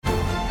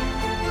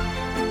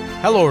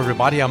Hello,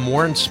 everybody. I'm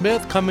Warren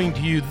Smith coming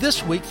to you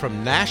this week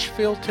from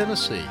Nashville,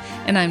 Tennessee.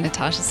 And I'm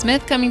Natasha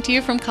Smith coming to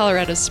you from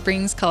Colorado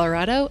Springs,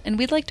 Colorado. And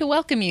we'd like to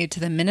welcome you to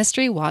the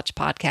Ministry Watch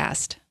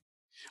podcast.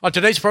 On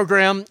today's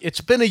program, it's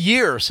been a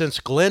year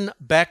since Glenn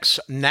Beck's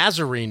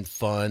Nazarene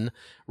Fund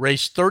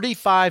raised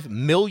 $35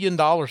 million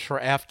for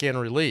Afghan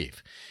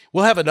relief.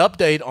 We'll have an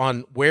update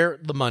on where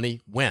the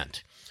money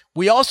went.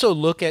 We also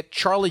look at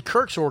Charlie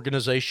Kirk's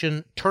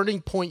organization,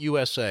 Turning Point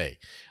USA.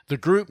 The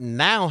group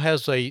now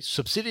has a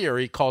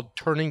subsidiary called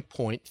Turning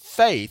Point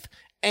Faith,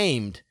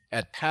 aimed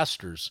at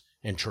pastors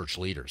and church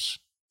leaders.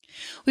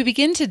 We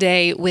begin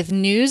today with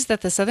news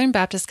that the Southern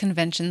Baptist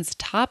Convention's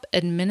top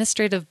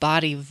administrative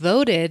body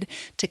voted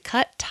to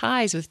cut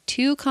ties with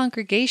two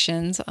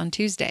congregations on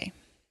Tuesday.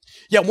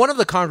 Yeah, one of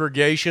the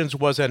congregations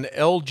was an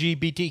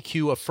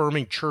LGBTQ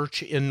affirming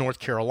church in North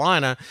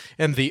Carolina,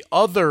 and the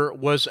other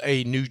was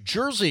a New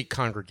Jersey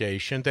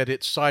congregation that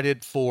it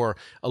cited for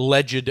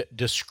alleged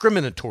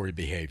discriminatory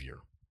behavior.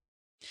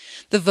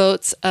 The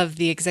votes of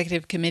the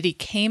executive committee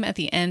came at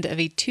the end of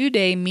a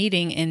two-day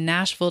meeting in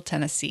Nashville,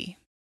 Tennessee.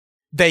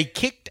 They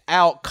kicked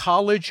out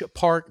College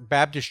Park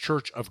Baptist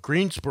Church of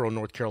Greensboro,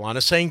 North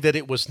Carolina, saying that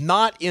it was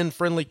not in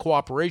friendly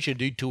cooperation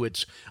due to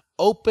its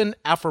open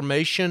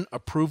affirmation,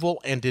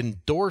 approval, and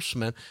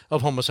endorsement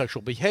of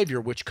homosexual behavior,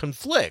 which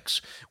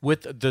conflicts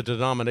with the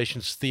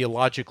denomination's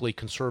theologically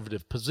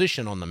conservative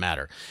position on the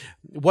matter.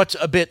 What's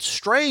a bit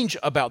strange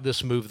about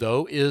this move,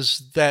 though,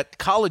 is that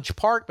College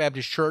Park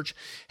Baptist Church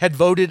had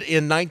voted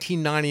in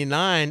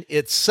 1999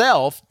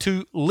 itself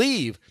to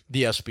leave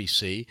the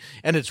SBC,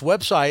 and its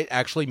website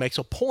actually makes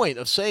a point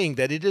of saying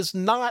that it is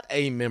not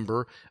a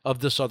member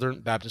of the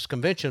Southern Baptist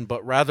Convention,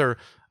 but rather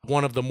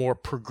one of the more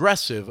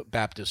progressive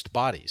Baptist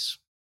bodies.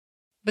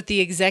 But the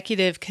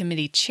executive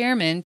committee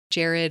chairman,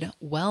 Jared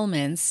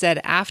Wellman,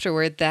 said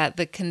afterward that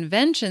the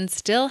convention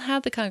still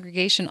had the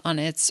congregation on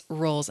its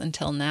rolls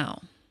until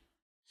now.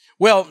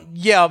 Well,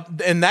 yeah,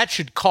 and that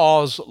should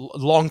cause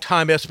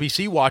longtime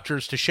SBC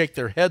watchers to shake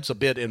their heads a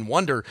bit and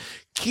wonder,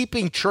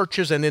 keeping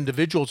churches and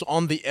individuals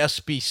on the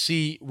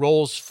SBC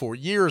rolls for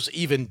years,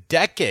 even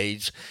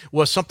decades,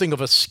 was something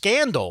of a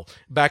scandal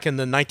back in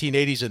the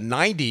 1980s and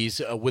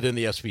 90s within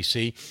the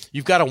SBC.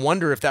 You've got to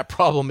wonder if that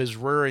problem is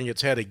rearing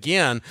its head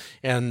again,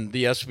 and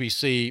the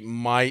SBC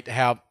might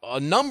have a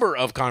number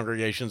of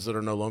congregations that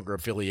are no longer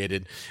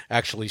affiliated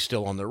actually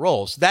still on their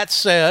rolls. That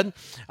said,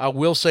 I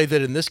will say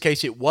that in this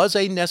case, it was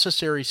a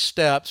necessary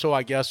step, so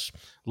I guess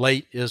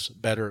late is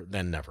better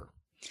than never.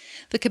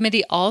 The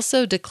committee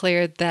also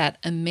declared that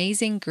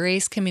Amazing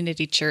Grace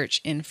Community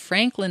Church in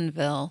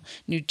Franklinville,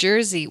 New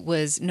Jersey,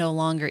 was no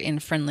longer in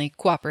friendly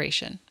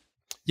cooperation.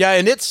 Yeah,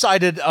 and it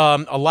cited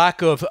a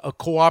lack of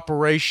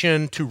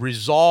cooperation to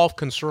resolve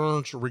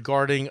concerns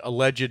regarding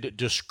alleged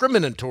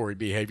discriminatory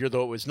behavior,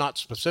 though it was not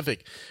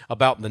specific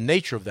about the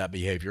nature of that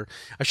behavior.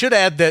 I should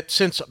add that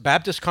since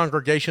Baptist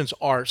congregations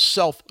are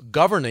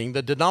self-governing,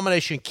 the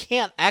denomination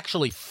can't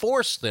actually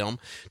force them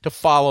to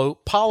follow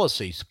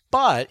policies,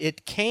 but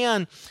it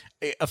can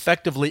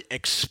effectively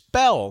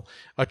expel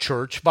a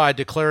church by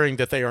declaring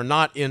that they are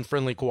not in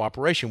friendly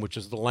cooperation, which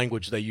is the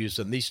language they use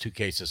in these two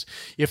cases.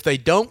 If they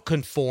don't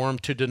conform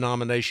to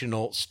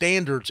denominational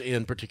standards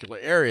in particular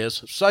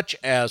areas, such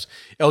as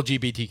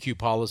LGBTQ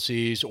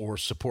policies or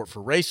support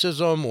for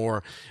racism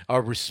or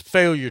a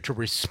failure to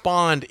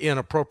respond in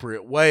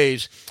appropriate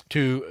ways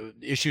to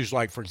issues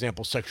like, for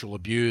example, sexual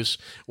abuse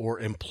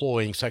or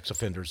employing sex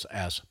offenders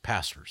as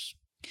pastors.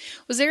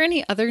 Was there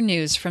any other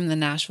news from the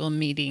Nashville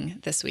meeting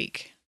this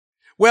week?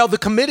 Well, the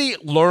committee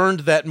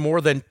learned that more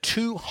than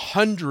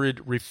 200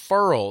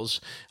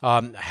 referrals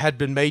had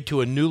been made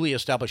to a newly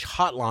established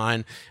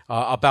hotline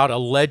about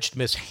alleged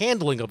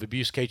mishandling of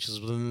abuse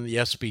cases within the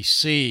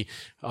SBC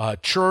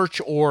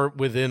church or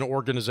within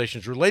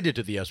organizations related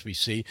to the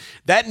SBC.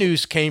 That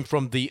news came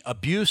from the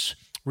Abuse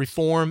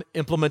Reform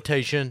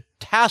Implementation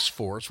Task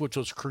Force, which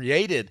was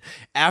created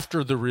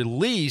after the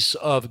release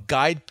of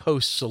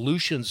Guidepost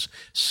Solutions'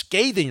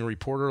 scathing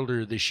report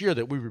earlier this year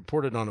that we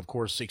reported on, of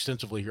course,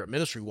 extensively here at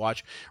Ministry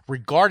Watch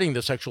regarding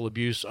the sexual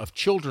abuse of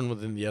children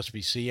within the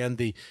SBC and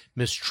the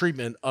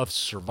mistreatment of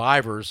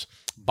survivors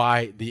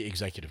by the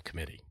executive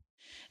committee.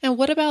 And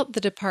what about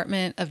the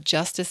Department of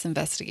Justice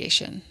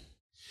investigation?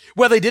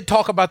 Well, they did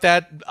talk about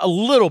that a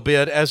little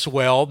bit as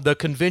well. The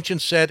convention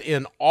said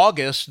in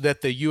August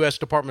that the U.S.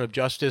 Department of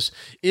Justice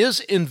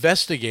is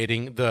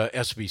investigating the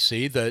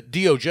SBC. The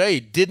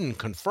DOJ didn't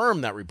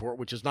confirm that report,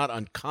 which is not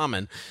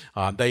uncommon.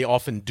 They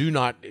often do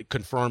not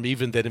confirm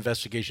even that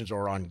investigations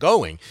are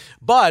ongoing.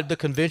 But the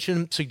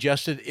convention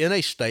suggested in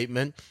a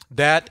statement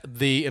that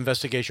the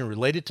investigation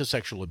related to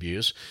sexual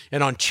abuse.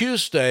 And on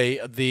Tuesday,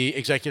 the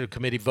executive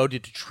committee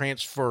voted to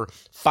transfer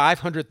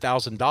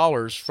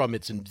 $500,000 from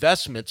its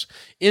investments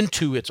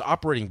into its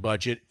operating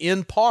budget,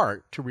 in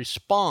part to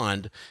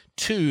respond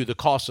to the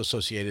costs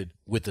associated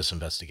with this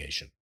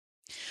investigation.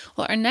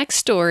 Well, our next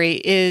story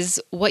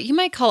is what you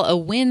might call a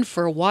win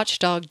for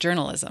watchdog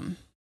journalism.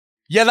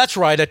 Yeah, that's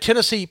right. A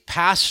Tennessee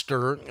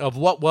pastor of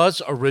what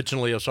was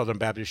originally a Southern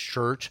Baptist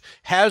church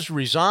has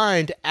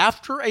resigned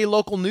after a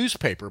local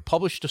newspaper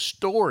published a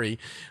story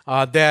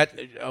that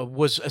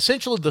was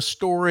essentially the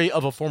story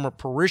of a former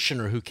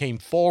parishioner who came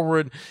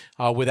forward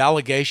with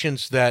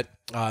allegations that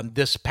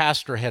this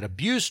pastor had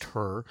abused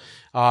her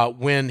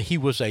when he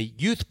was a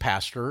youth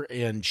pastor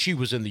and she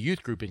was in the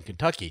youth group in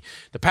Kentucky.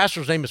 The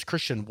pastor's name is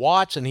Christian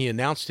Watts, and he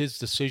announced his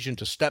decision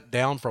to step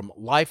down from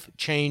Life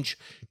Change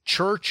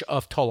Church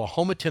of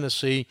Tullahoma,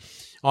 Tennessee,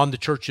 on the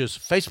church's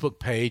Facebook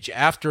page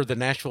after the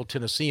Nashville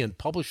Tennessean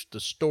published the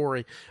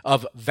story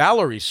of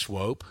Valerie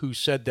Swope, who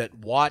said that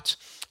Watts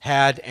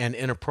had an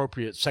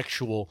inappropriate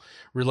sexual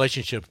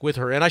relationship with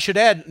her. And I should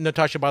add,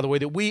 Natasha, by the way,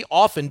 that we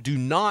often do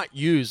not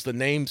use the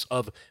names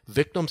of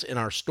victims in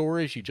our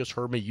stories. You just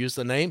heard me use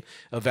the name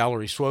of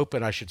Valerie Swope,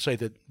 and I should say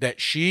that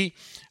she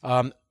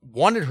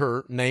wanted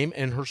her name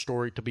and her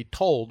story to be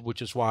told,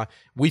 which is why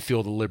we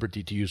feel the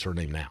liberty to use her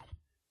name now.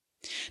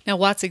 Now,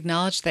 Watts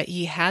acknowledged that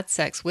he had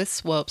sex with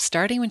Swope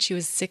starting when she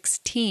was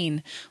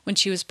 16, when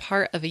she was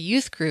part of a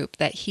youth group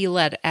that he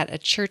led at a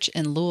church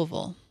in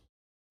Louisville.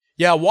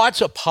 Yeah,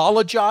 Watts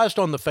apologized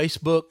on the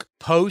Facebook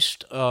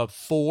post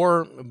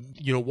for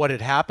what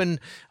had happened.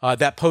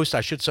 That post,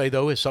 I should say,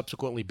 though, has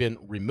subsequently been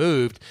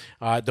removed.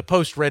 The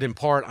post read in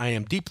part, "I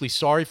am deeply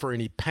sorry for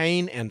any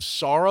pain and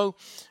sorrow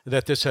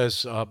that this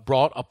has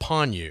brought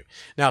upon you."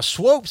 Now,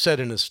 Swope said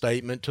in a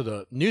statement to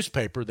the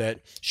newspaper that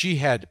she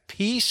had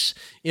peace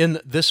in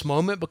this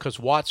moment because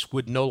Watts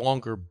would no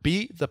longer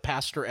be the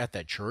pastor at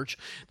that church.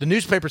 The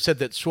newspaper said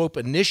that Swope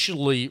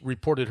initially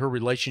reported her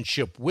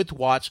relationship with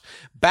Watts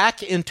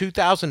back in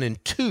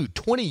 2002,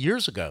 20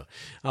 years ago,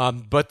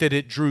 but that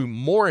it drew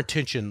more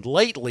attention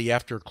lately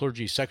after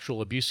clergy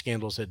sexual abuse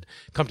scandals had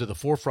come to the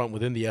forefront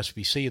within the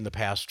SBC in the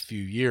past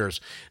few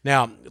years.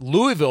 Now,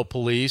 Louisville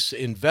police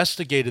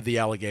investigated the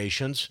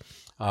allegations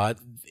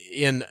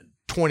in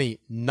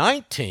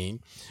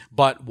 2019,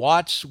 but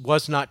Watts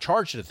was not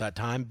charged at that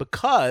time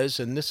because,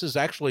 and this is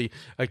actually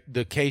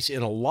the case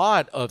in a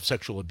lot of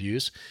sexual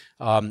abuse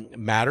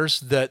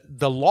matters, that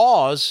the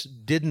laws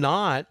did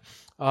not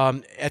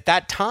at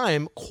that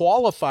time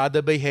qualify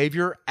the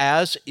behavior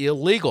as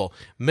illegal.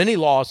 Many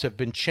laws have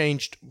been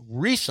changed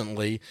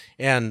recently,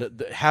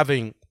 and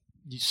having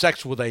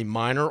sex with a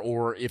minor,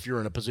 or if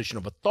you're in a position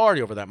of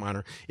authority over that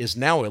minor, is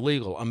now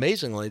illegal.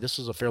 Amazingly, this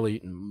is a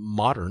fairly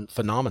modern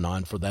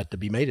phenomenon for that to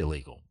be made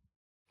illegal.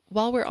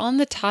 While we're on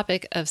the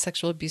topic of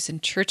sexual abuse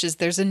in churches,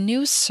 there's a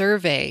new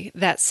survey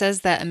that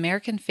says that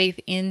American faith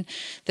in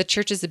the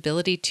church's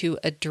ability to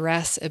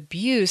address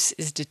abuse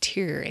is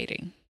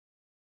deteriorating.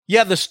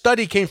 Yeah, the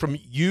study came from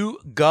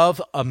YouGov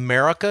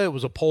America. It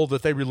was a poll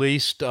that they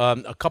released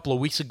a couple of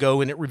weeks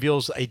ago, and it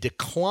reveals a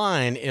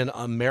decline in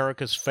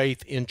America's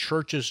faith in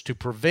churches to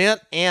prevent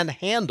and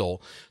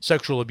handle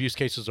sexual abuse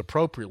cases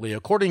appropriately.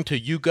 According to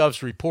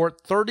YouGov's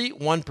report,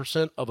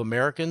 31% of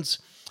Americans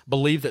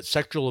believe that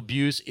sexual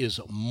abuse is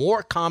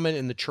more common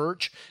in the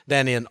church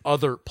than in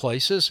other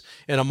places.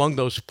 And among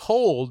those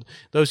polled,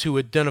 those who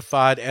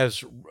identified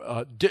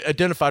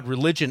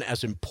religion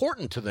as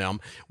important to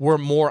them were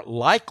more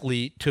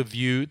likely to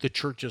view the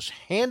church's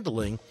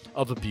handling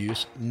of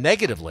abuse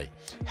negatively.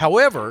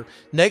 However,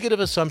 negative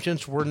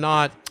assumptions were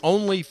not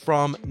only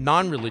from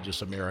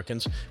non-religious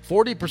Americans.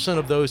 40%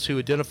 of those who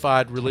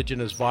identified religion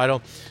as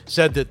vital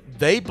said that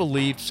they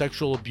believed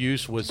sexual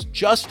abuse was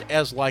just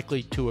as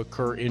likely to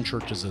occur in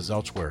churches as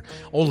elsewhere.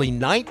 Only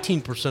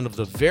 19% of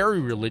the very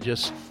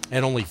religious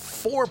and only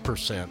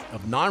 4%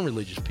 of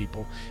non-religious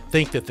people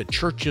think that the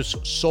church's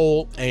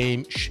sole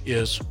aim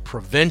is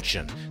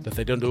prevention, that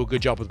they don't do a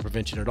good job with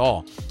prevention at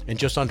all. And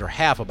just under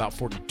half, about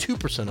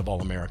 42% of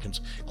all Americans,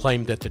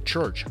 claim that the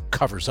church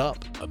covers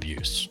up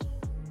abuse.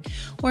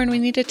 Warren, we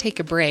need to take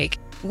a break.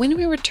 When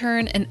we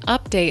return, an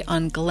update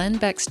on Glenn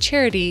Beck's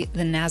charity,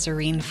 the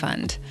Nazarene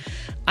Fund.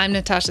 I'm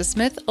Natasha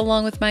Smith,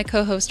 along with my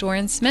co-host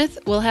Warren Smith.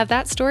 We'll have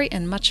that story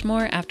and much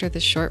more after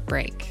this short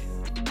break.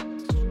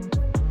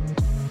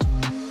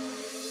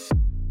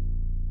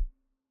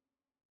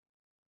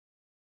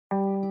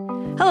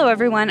 Hello,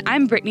 everyone.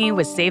 I'm Brittany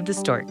with Save the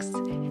Storks.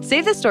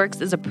 Save the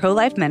Storks is a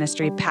pro-life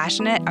ministry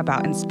passionate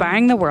about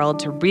inspiring the world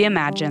to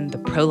reimagine the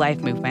pro-life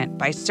movement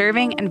by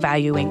serving and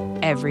valuing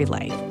every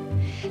life.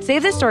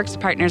 Save the Storks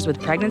partners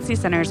with pregnancy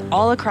centers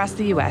all across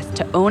the U.S.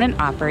 to own and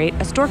operate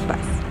a stork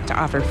bus to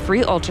offer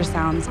free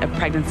ultrasounds and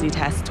pregnancy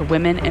tests to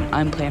women in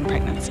unplanned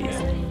pregnancies.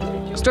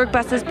 Stork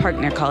buses park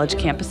near college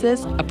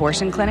campuses,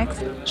 abortion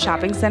clinics,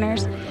 shopping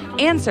centers,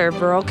 and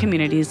serve rural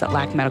communities that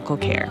lack medical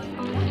care.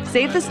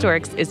 Save the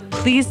Storks is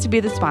pleased to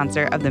be the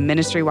sponsor of the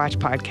Ministry Watch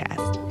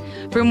podcast.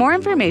 For more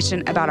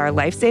information about our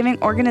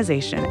life-saving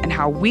organization and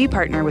how we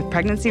partner with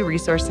pregnancy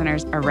resource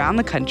centers around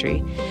the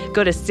country,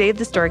 go to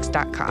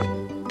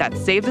SaveTheStorks.com. That's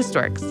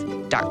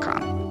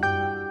SaveTheStorks.com.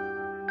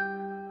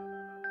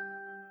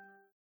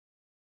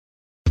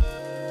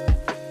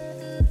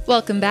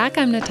 Welcome back.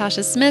 I'm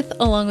Natasha Smith,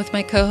 along with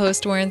my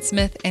co-host Warren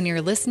Smith, and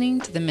you're listening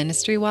to the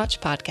Ministry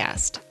Watch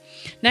podcast.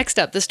 Next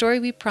up, the story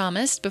we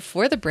promised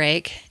before the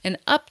break, an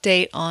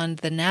update on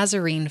the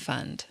Nazarene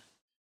Fund.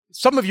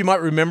 Some of you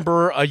might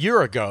remember a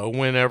year ago,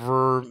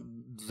 whenever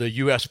the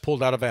U.S.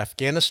 pulled out of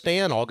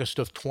Afghanistan, August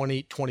of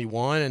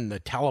 2021, and the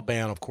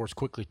Taliban, of course,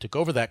 quickly took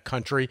over that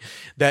country,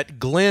 that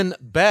Glenn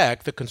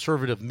Beck, the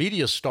conservative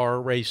media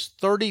star, raised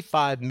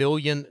 $35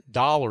 million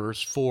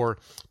for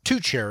two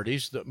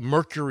charities, the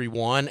Mercury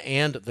One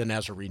and the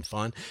Nazarene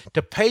Fund,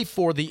 to pay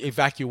for the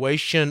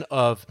evacuation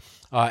of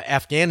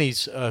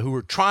Afghanis who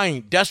were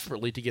trying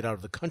desperately to get out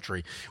of the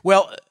country.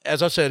 Well,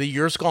 as I said, a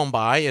year's gone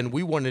by, and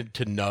we wanted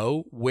to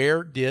know,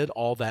 where did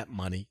all that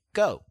money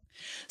go?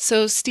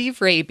 So Steve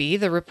Raby,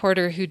 the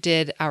reporter who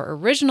did our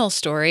original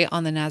story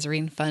on the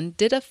Nazarene Fund,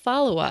 did a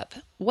follow-up.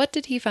 What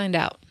did he find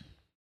out?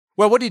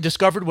 Well, what he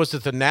discovered was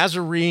that the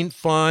Nazarene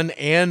Fund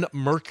and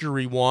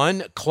Mercury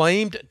One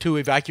claimed to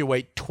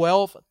evacuate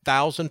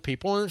 12,000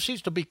 people, and there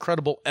seems to be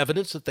credible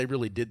evidence that they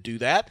really did do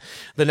that.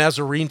 The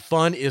Nazarene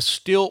Fund is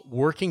still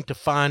working to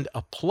find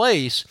a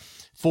place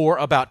for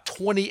about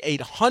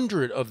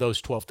 2,800 of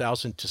those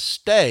 12,000 to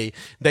stay.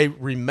 They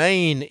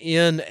remain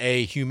in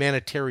a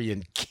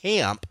humanitarian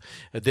camp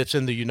that's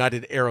in the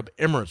United Arab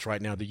Emirates right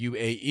now, the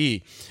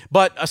UAE.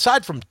 But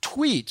aside from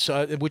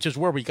tweets, which is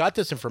where we got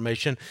this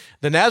information,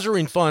 the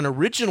Nazarene Fund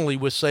originally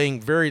was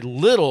saying very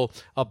little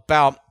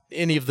about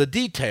any of the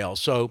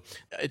details. So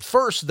at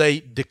first, they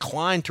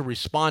declined to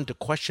respond to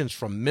questions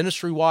from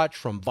Ministry Watch,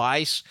 from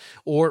Vice,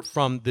 or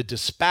from the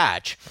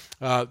Dispatch.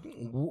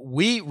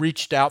 We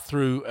reached out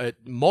through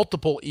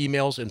multiple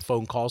emails and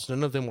phone calls.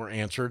 None of them were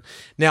answered.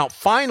 Now,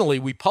 finally,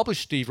 we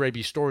published Steve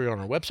Raby's story on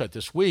our website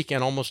this week,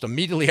 and almost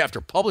immediately after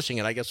publishing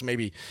it, I guess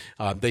maybe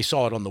they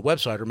saw it on the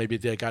website, or maybe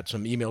they got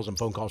some emails and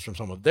phone calls from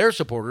some of their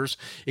supporters.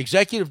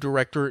 Executive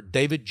Director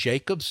David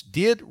Jacobs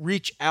did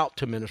reach out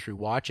to Ministry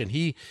Watch, and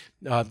he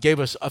gave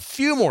us a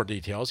few more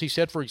details. He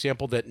said, for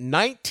example, that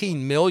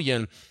 19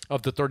 million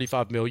of the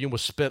 35 million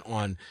was spent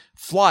on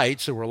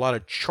flights. There were a lot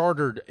of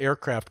chartered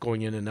aircraft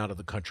going in and out of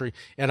the country,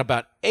 and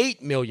about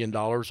 $8 million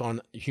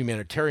on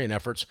humanitarian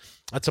efforts.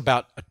 That's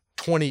about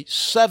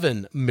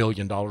 $27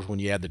 million when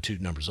you add the two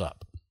numbers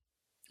up.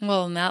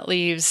 Well, and that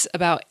leaves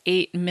about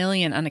 $8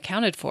 million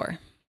unaccounted for.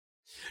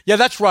 Yeah,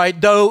 that's right.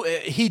 Though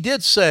he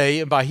did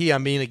say, and by he I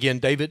mean, again,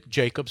 David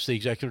Jacobs, the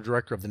executive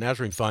director of the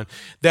Nazarene Fund,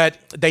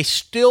 that they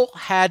still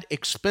had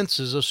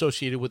expenses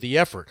associated with the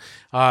effort.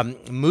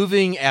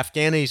 Moving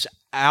Afghanis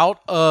out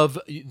of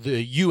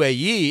the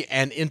UAE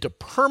and into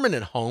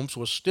permanent homes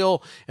was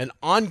still an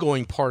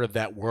ongoing part of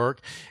that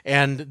work,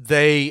 and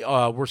they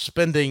were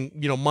spending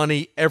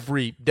money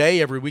every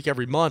day, every week,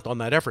 every month on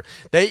that effort.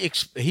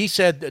 He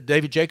said that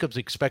David Jacobs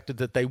expected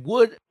that they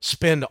would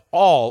spend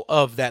all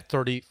of that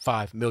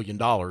 $35 million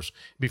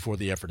before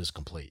the effort is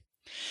complete.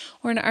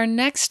 Our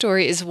next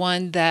story is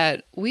one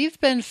that we've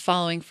been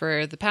following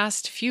for the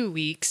past few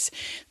weeks.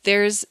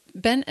 There's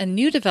been a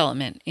new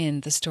development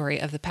in the story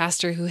of the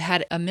pastor who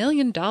had $1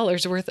 million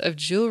worth of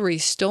jewelry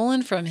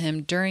stolen from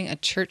him during a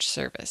church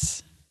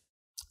service.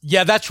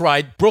 Yeah, that's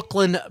right.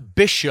 Brooklyn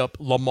Bishop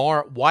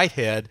Lamar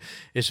Whitehead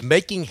is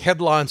making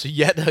headlines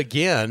yet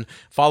again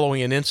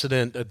following an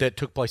incident that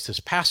took place this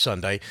past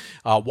Sunday.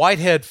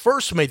 Whitehead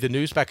first made the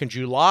news back in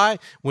July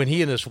when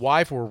he and his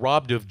wife were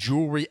robbed of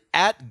jewelry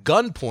at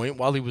gunpoint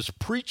while he was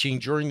preaching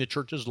during the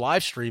church's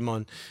live stream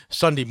on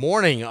Sunday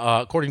morning.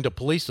 According to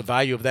police, the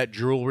value of that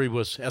jewelry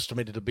was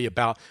estimated to be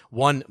about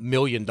 $1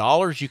 million.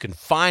 You can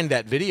find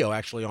that video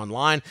actually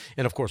online.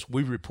 And of course,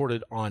 we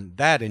reported on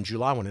that in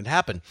July when it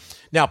happened.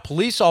 Now,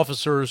 police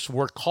officers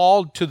were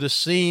called to the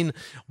scene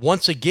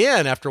once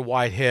again after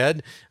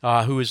Whitehead,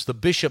 who is the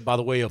bishop, by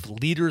the way, of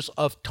Leaders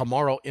of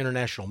Tomorrow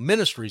International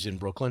Ministries in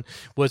Brooklyn,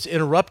 was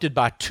interrupted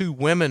by two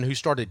women who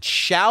started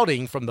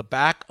shouting from the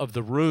back of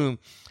the room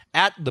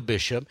at the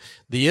bishop.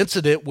 The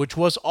incident, which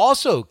was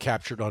also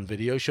captured on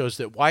video, shows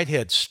that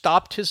Whitehead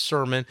stopped his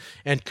sermon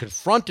and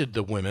confronted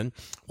the women.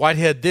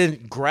 Whitehead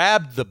then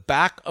grabbed the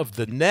back of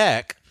the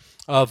neck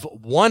of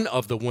one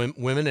of the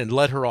women and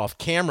led her off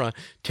camera,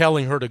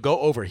 telling her to go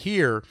over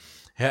here.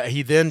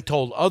 He then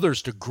told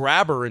others to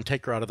grab her and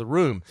take her out of the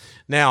room.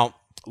 Now,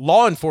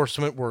 law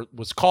enforcement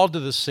was called to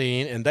the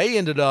scene, and they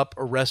ended up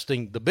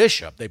arresting the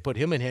bishop. They put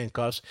him in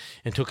handcuffs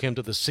and took him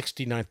to the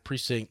 69th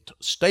Precinct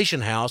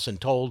Station House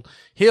and told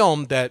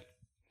him that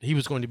he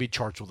was going to be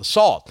charged with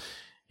assault.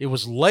 He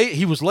was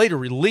later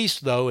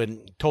released, though,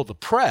 and told the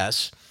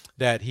press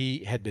that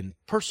he had been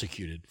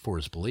persecuted for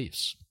his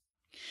beliefs.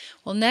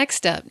 Well,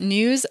 next up,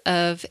 news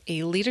of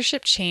a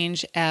leadership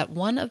change at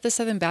one of the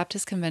Southern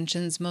Baptist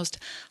Convention's most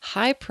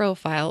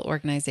high-profile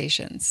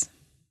organizations.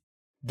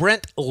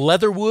 Brent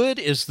Leatherwood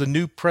is the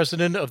new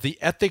president of the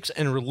Ethics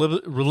and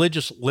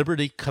Religious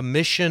Liberty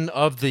Commission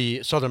of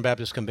the Southern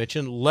Baptist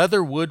Convention.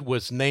 Leatherwood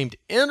was named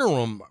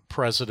interim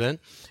president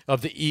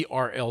of the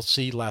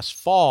ERLC last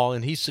fall,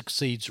 and he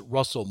succeeds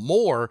Russell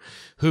Moore,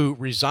 who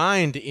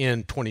resigned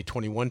in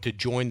 2021 to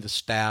join the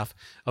staff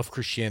of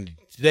Christianity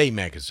Today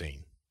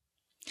magazine.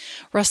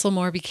 Russell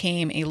Moore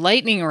became a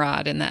lightning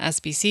rod in the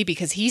SBC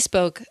because he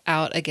spoke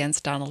out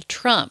against Donald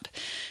Trump.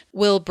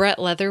 Will Brett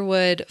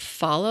Leatherwood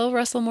follow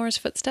Russell Moore's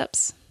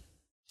footsteps?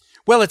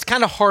 Well, it's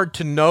kind of hard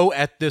to know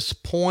at this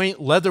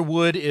point.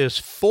 Leatherwood is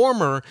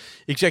former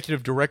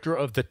executive director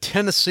of the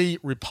Tennessee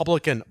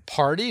Republican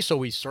Party,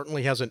 so he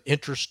certainly has an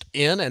interest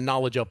in and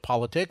knowledge of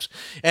politics.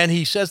 And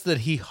he says that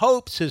he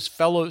hopes his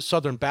fellow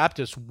Southern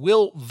Baptists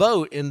will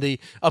vote in the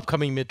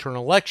upcoming midterm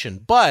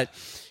election. But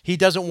he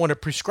doesn't want to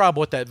prescribe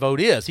what that vote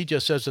is. He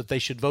just says that they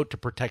should vote to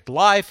protect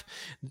life,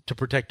 to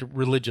protect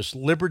religious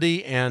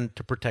liberty, and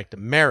to protect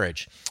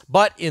marriage.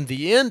 But in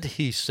the end,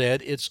 he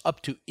said, it's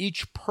up to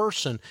each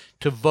person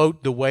to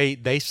vote the way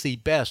they see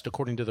best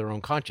according to their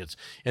own conscience.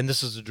 And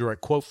this is a direct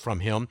quote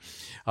from him.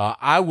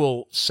 I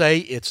will say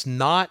it's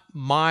not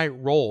my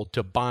role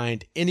to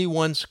bind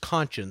anyone's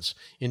conscience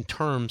in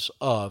terms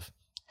of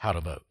how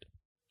to vote.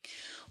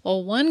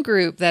 Well, one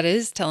group that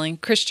is telling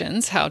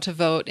Christians how to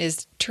vote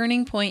is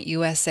Turning Point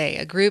USA,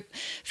 a group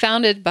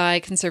founded by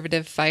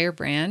conservative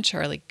firebrand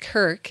Charlie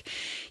Kirk.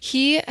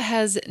 He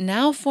has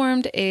now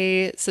formed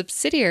a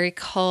subsidiary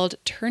called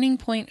Turning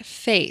Point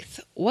Faith.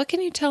 What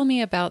can you tell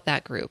me about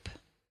that group?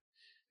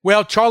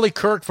 Well, Charlie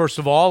Kirk, first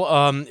of all,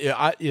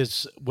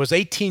 was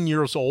 18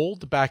 years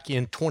old back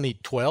in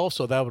 2012,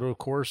 so that would, of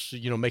course,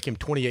 make him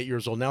 28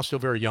 years old now, still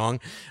very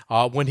young.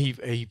 When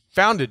he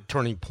founded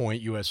Turning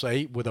Point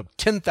USA with a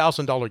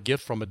 $10,000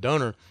 gift from a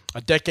donor. A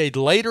decade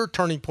later,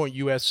 Turning Point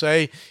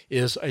USA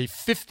is a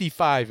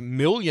 $55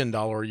 million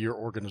a year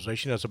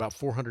organization. It has about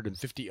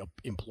 450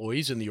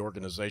 employees in the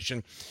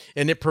organization,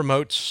 and it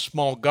promotes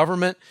small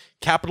government,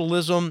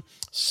 capitalism,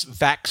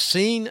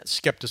 vaccine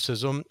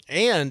skepticism,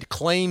 and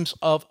claims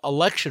of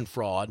election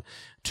fraud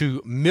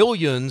to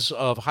millions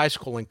of high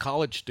school and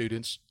college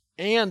students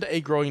and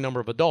a growing number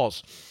of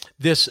adults.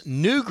 This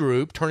new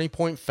group, Turning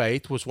Point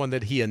Faith, was one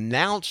that he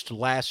announced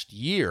last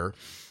year.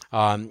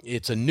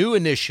 It's a new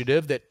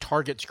initiative that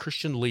targets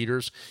Christian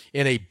leaders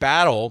in a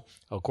battle,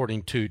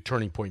 according to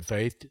Turning Point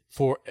Faith,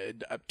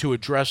 to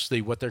address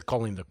what they're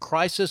calling the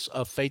crisis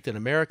of faith in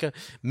America,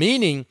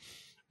 meaning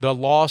the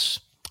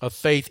loss of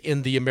faith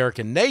in the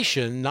American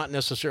nation, not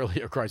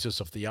necessarily a crisis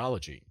of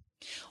theology.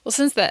 Well,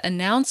 since that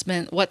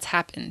announcement, what's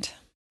happened?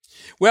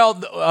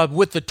 Well,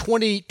 with the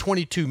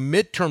 2022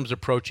 midterms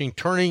approaching,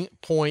 Turning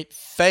Point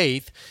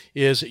Faith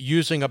is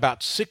using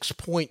about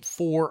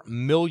 $6.4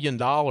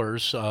 million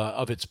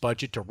of its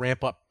budget to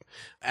ramp up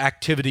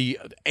activity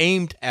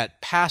aimed at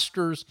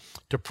pastors,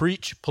 to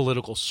preach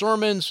political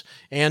sermons,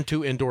 and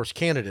to endorse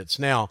candidates.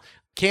 Now,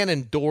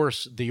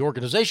 the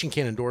organization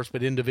can endorse,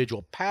 but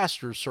individual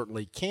pastors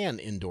certainly can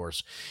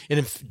endorse. And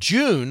in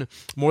June,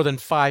 more than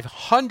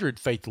 500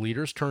 faith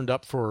leaders turned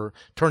up for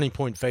Turning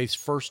Point Faith's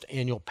first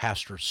annual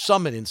Pastor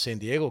Summit in San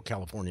Diego,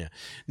 California.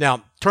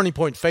 Now, Turning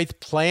Point Faith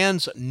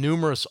plans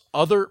numerous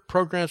other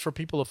programs for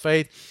people of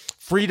faith.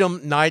 Freedom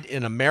Night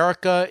in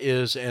America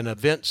is an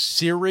event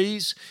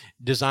series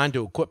designed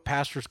to equip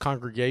pastors,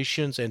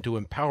 congregations, and to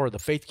empower the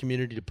faith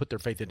community to put their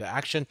faith into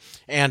action.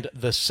 And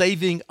the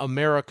Saving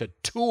America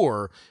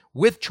Tour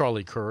with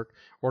Charlie Kirk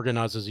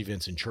organizes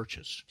events in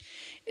churches.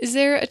 Is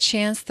there a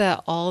chance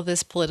that all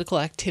this political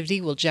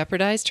activity will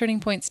jeopardize Turning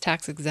Point's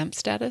tax-exempt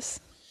status?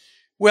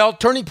 Well,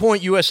 Turning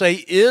Point USA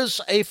is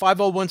a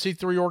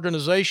 501c3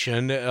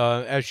 organization,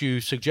 as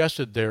you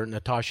suggested there,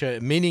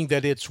 Natasha, meaning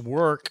that its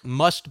work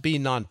must be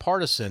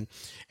nonpartisan.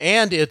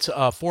 And its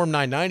Form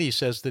 990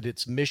 says that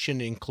its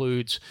mission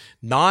includes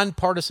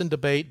nonpartisan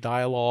debate,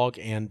 dialogue,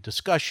 and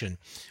discussion.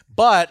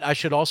 But I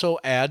should also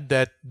add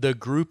that the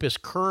group is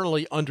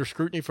currently under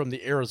scrutiny from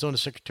the Arizona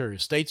Secretary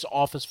of State's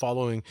office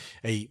following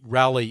a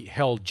rally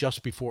held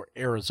just before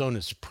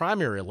Arizona's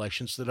primary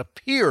elections that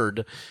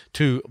appeared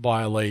to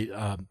violate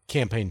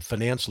campaign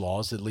finance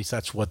laws. At least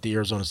that's what the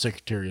Arizona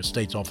Secretary of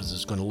State's office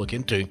is going to look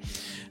into.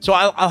 So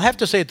I'll have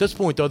to say at this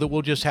point, though, that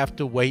we'll just have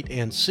to wait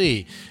and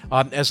see.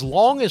 As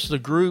long as the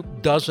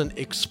group doesn't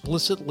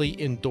explicitly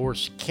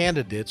endorse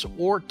candidates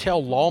or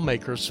tell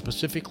lawmakers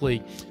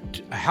specifically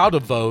how to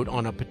vote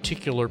on a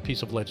particular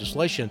piece of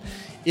legislation,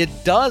 it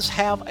does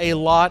have a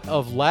lot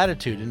of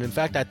latitude. And in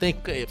fact, I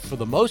think for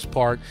the most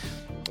part,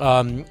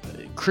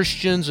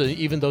 Christians,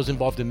 even those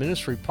involved in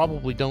ministry,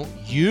 probably don't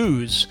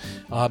use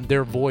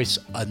their voice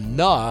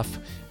enough.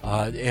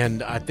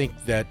 And I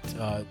think that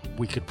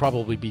we could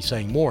probably be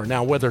saying more.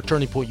 Now, whether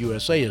Turning Point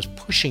USA is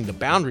pushing the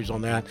boundaries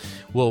on that,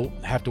 we'll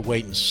have to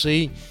wait and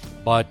see.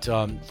 But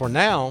for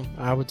now,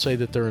 I would say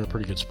that they're in a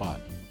pretty good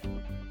spot.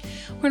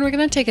 We're going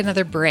to take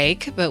another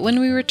break, but when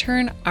we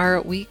return,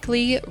 our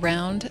weekly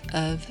round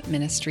of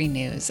ministry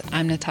news.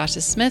 I'm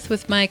Natasha Smith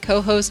with my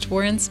co-host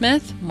Warren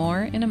Smith.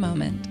 More in a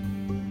moment.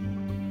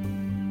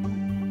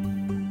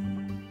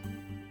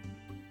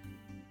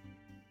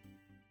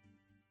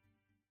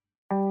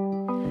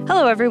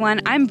 Hello,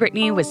 everyone. I'm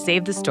Brittany with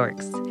Save the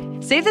Storks.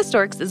 Save the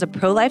Storks is a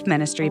pro-life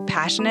ministry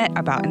passionate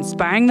about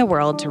inspiring the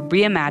world to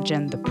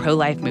reimagine the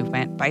pro-life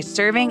movement by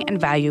serving and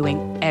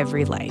valuing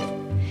every life.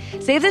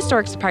 Save the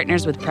Storks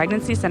partners with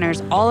pregnancy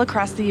centers all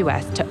across the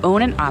U.S. to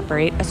own and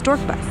operate a stork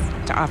bus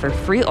to offer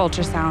free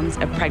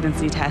ultrasounds and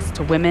pregnancy tests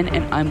to women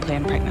in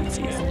unplanned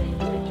pregnancies.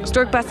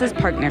 Stork buses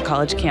park near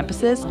college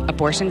campuses,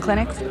 abortion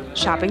clinics,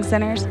 shopping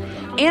centers,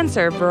 and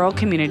serve rural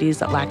communities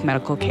that lack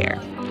medical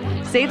care.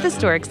 Save the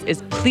Storks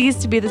is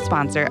pleased to be the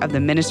sponsor of the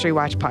Ministry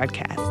Watch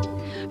podcast.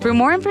 For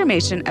more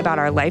information about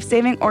our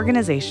life-saving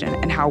organization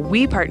and how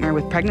we partner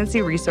with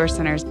pregnancy resource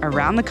centers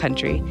around the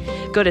country,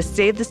 go to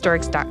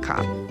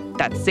SaveTheStorks.com.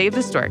 That's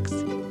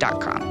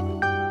SaveTheStorks.com.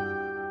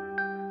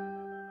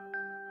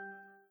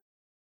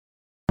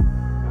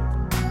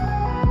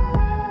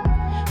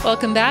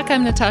 Welcome back.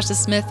 I'm Natasha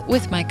Smith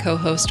with my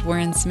co-host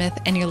Warren Smith,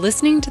 and you're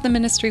listening to the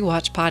Ministry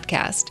Watch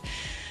podcast.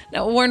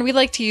 Now, Warren, we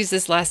like to use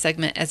this last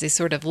segment as a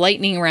sort of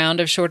lightning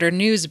round of shorter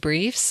news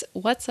briefs.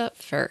 What's up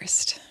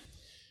first?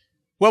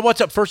 Well,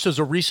 what's up first is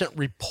a recent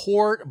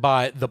report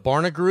by the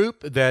Barna Group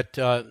that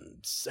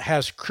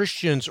has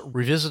Christians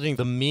revisiting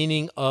the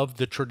meaning of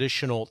the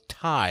traditional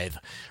tithe.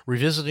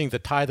 Revisiting the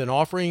Tithe and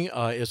Offering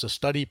is a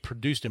study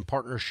produced in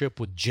partnership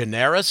with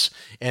Generis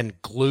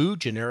and Glue.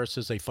 Generis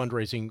is a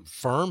fundraising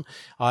firm,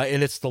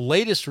 and it's the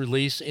latest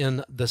release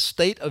in the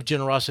State of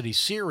Generosity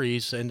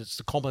series, and it's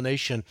the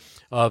culmination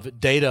of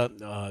data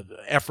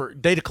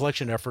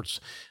collection efforts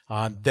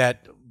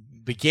that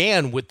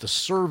began with the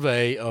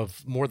survey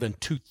of more than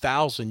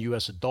 2,000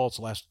 U.S. adults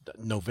last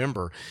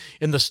November.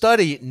 In the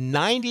study,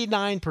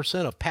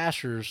 99% of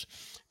pastors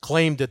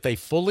claimed that they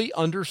fully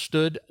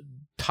understood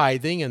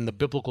tithing and the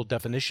biblical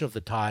definition of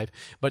the tithe,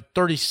 but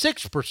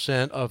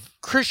 36% of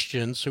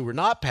Christians who were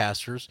not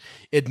pastors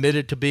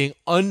admitted to being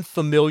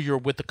unfamiliar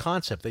with the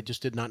concept. They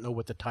just did not know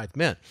what the tithe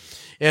meant.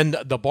 In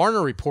the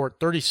Barna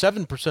report,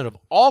 37% of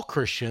all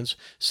Christians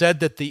said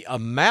that the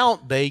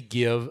amount they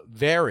give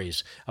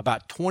varies.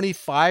 About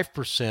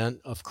 25%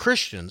 of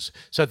Christians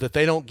said that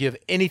they don't give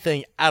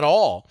anything at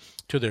all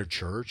to their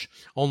church.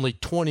 Only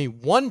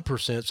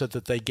 21% said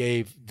that they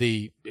gave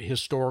the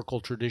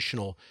historical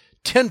traditional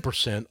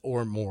 10%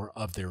 or more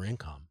of their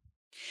income.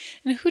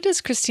 And who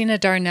does Christina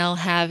Darnell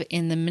have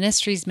in the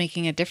Ministries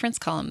Making a Difference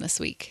column this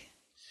week?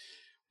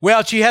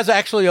 Well, she has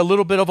actually a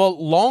little bit of a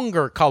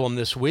longer column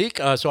this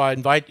week, so I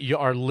invite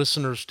our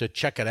listeners to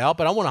check it out.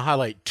 But I want to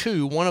highlight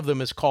two. One of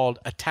them is called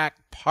Attack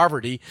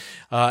Poverty.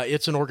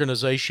 It's an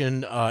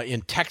organization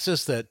in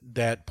Texas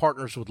that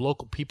partners with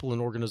local people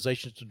and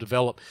organizations to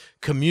develop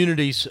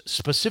communities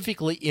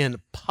specifically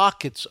in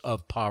pockets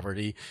of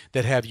poverty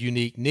that have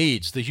unique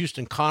needs. The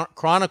Houston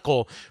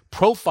Chronicle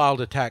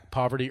profiled Attack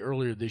Poverty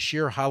earlier this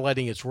year,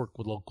 highlighting its work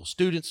with local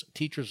students,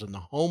 teachers, and the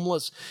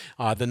homeless.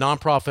 The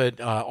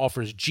nonprofit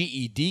offers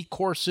GED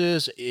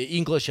courses,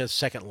 English as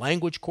second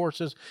language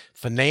courses,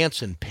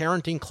 finance and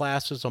parenting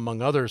classes,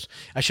 among others.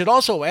 I should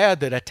also add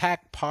that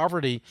Attack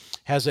Poverty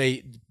has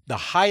the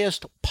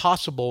highest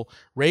possible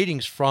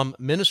ratings from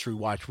Ministry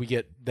Watch.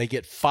 They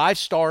get 5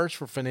 stars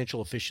for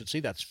financial efficiency.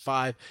 That's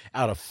 5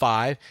 out of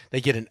 5.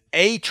 They get an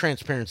A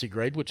transparency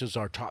grade, which is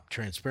our top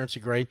transparency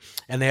grade,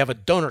 and they have a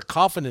donor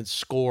confidence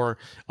score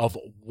of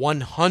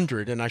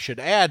 100. And I should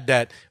add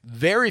that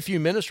very few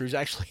ministries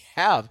actually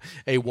have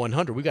a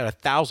 100. We got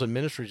 1,000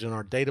 ministries in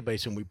our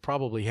database, and we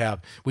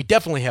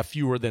definitely have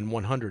fewer than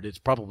 100. It's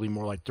probably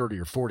more like 30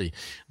 or 40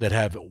 that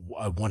have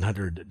a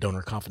 100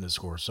 donor confidence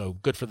score. So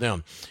good for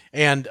them.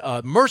 And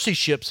Mercy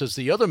Ships is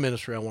the other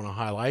ministry I want to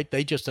highlight.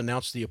 They just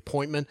announced the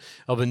appointment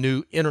of a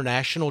new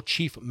international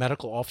chief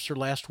medical officer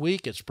last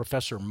week. It's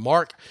Professor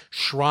Mark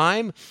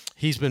Schreim.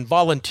 He's been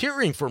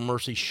volunteering for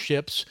Mercy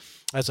Ships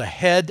as a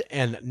head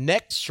and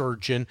neck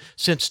surgeon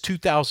since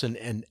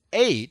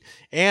 2008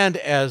 and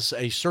as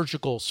a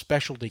surgical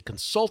specialty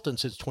consultant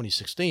since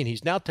 2016.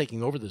 He's now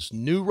taking over this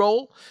new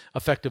role,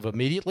 effective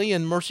immediately,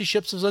 and Mercy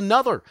Ships is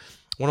another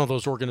one of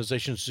those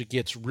organizations that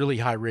gets really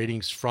high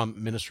ratings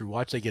from Ministry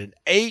Watch. They get an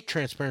A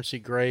transparency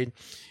grade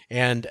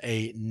and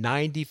a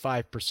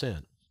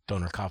 95%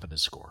 donor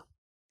confidence score.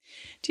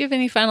 Do you have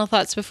any final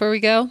thoughts before we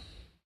go?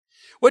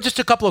 Well, just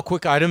a couple of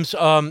quick items.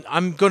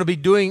 I'm going to be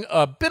doing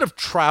a bit of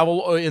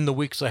travel in the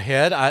weeks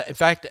ahead. In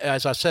fact,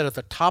 as I said at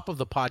the top of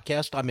the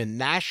podcast, I'm in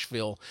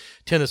Nashville,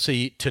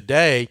 Tennessee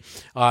today,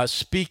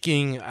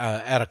 speaking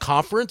at a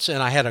conference,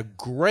 and I had a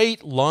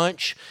great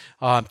lunch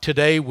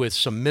today with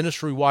some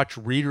Ministry Watch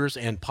readers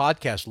and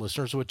podcast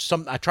listeners, which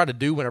I try to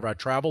do whenever I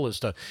travel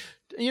is to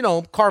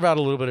carve out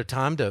a little bit of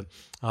time to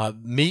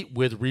meet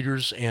with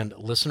readers and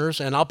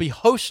listeners. And I'll be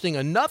hosting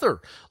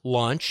another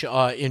lunch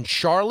in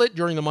Charlotte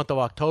during the month of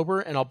October,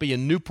 and I'll be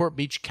in Newport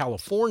Beach,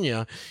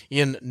 California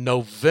in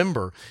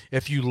November.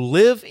 If you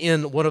live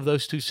in one of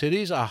those two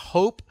cities, I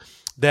hope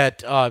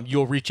that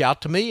you'll reach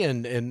out to me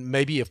and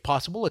maybe, if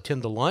possible,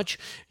 attend the lunch.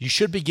 You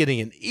should be getting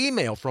an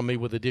email from me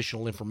with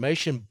additional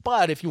information,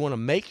 but if you want to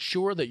make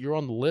sure that you're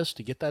on the list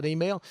to get that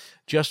email,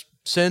 just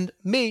send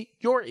me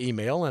your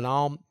email and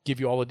I'll give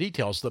you all the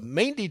details. The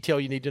main detail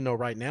you need to know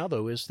right now,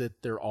 though, is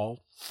that they're all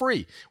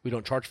free. We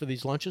don't charge for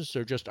these lunches.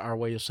 They're just our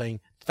way of saying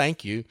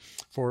thank you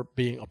for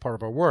being a part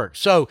of our work.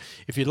 So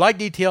if you'd like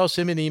details,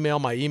 send me an email.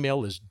 My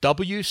email is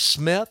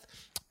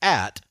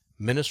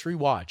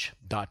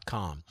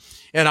wsmith@ministrywatch.com.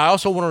 And I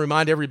also want to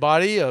remind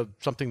everybody of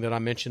something that I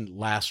mentioned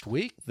last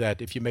week,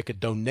 that if you make a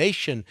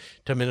donation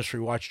to Ministry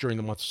Watch during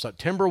the month of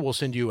September, we'll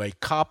send you a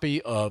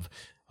copy of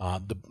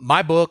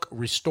my book,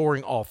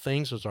 Restoring All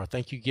Things, as our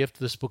thank you gift.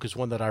 This book is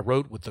one that I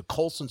wrote with the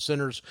Colson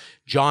Center's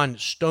John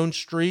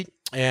Stonestreet.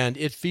 and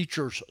it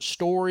features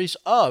stories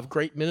of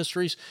great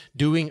ministries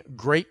doing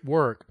great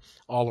work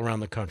all around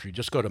the country.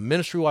 Just go to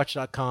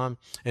ministrywatch.com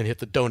and hit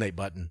the donate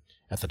button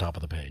at the top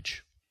of the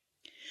page.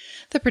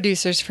 The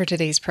producers for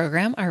today's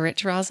program are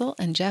Rich Rosell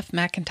and Jeff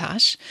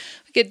McIntosh.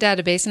 We get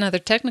database and other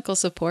technical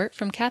support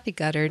from Kathy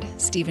Guttard,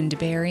 Stephen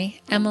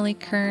DeBerry, Emily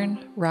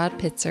Kern, Rod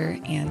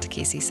Pitzer, and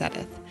Casey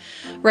Sedeth.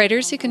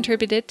 Writers who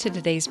contributed to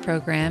today's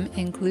program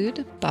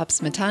include Bob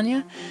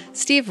Smetana,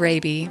 Steve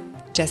Raby,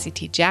 Jesse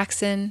T.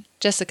 Jackson,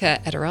 Jessica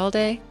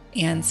Ederalde,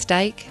 Ann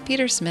Steik,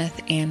 Peter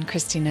Smith, and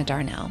Christina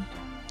Darnell.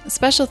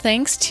 Special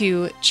thanks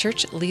to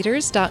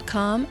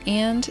churchleaders.com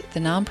and the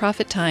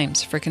Nonprofit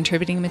Times for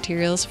contributing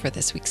materials for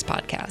this week's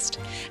podcast.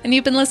 And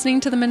you've been listening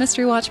to the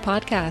Ministry Watch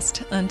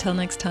podcast. Until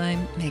next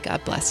time, may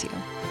God bless you.